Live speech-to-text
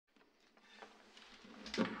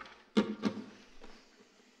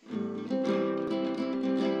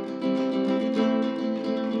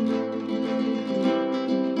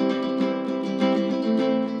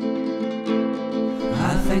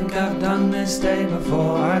done this day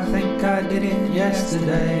before. I think I did it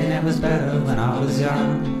yesterday, and it was better when I was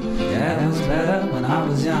young. Yeah, it was better when I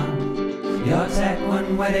was young. Your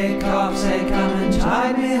Tecwen Whittock, say come and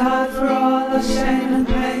chide me hard for all the shame and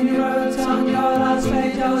pain you wrote on your last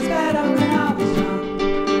page. I was better when I was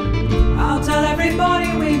young. I'll tell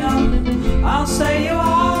everybody we know, I'll say you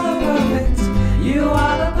are the perfect, you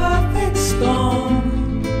are the perfect storm.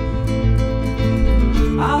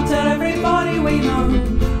 I'll tell everybody we know,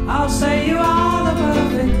 I'll say you are the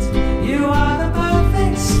perfect, you are the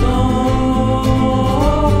perfect storm.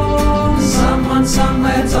 Someone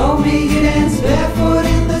somewhere told me you danced barefoot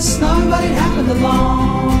in the snow, but it happened a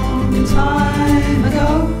long time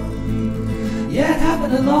ago. Yeah, it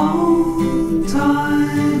happened a long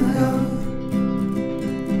time ago.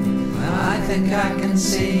 Well, I think I can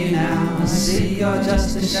see you now. I see you're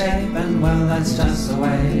just a shape, and well, that's just the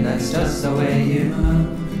way you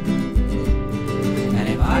move. And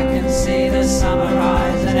if I can see the summer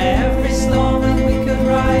rise and every storm that we could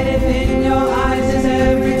ride, if in your eyes is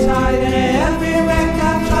every tide and every wreck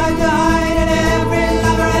I've tried to hide, and every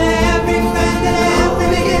lover and every friend and every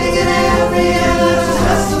beginning and every end,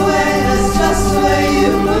 that's just the way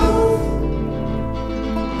you move.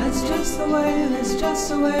 That's just the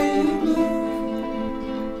way you move.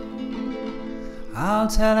 I'll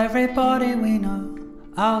tell everybody we know,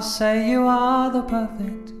 I'll say you are the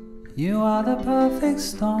perfect, you are the perfect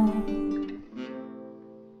storm.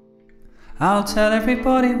 I'll tell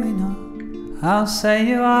everybody we know, I'll say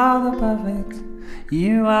you are the perfect,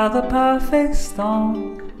 you are the perfect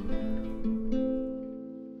storm.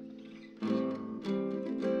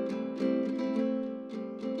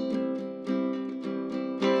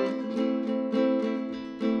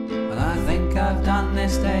 Well, I think I've done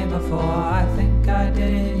this day before. I think I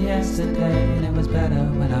did it yesterday, and it was better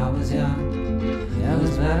when I was young. Yeah, it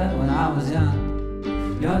was better when I was young.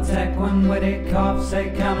 Your Tecwen Whittock,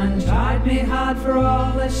 say come and chide me hard for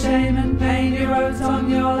all the shame and pain you wrote on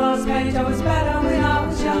your last page. I was better when I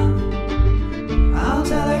was young. I'll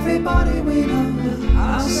tell everybody we know,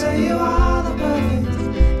 I'll say you are the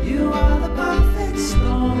perfect, you are the perfect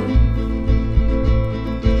storm.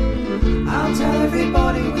 I'll tell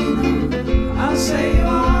everybody we know, I'll say you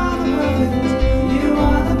are the perfect, you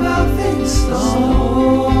are the perfect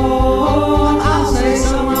storm. I'll say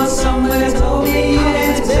someone somewhere told me you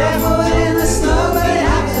danced barefoot in the snow, but it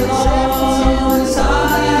happened a long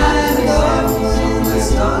time ago.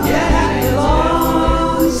 Yeah, it happened a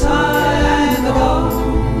long time ago.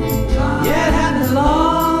 Yeah, it happened a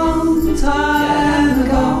long time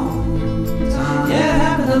ago. Yeah, it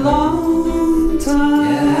happened a long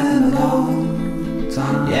time ago.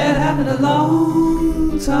 Yeah, it happened a long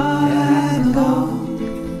time ago.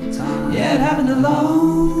 Yeah, it happened a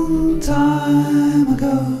long time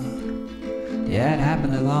ago. Yeah, it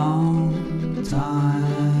happened a long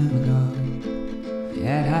time ago.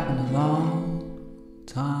 Yeah, it happened a long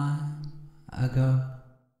time ago.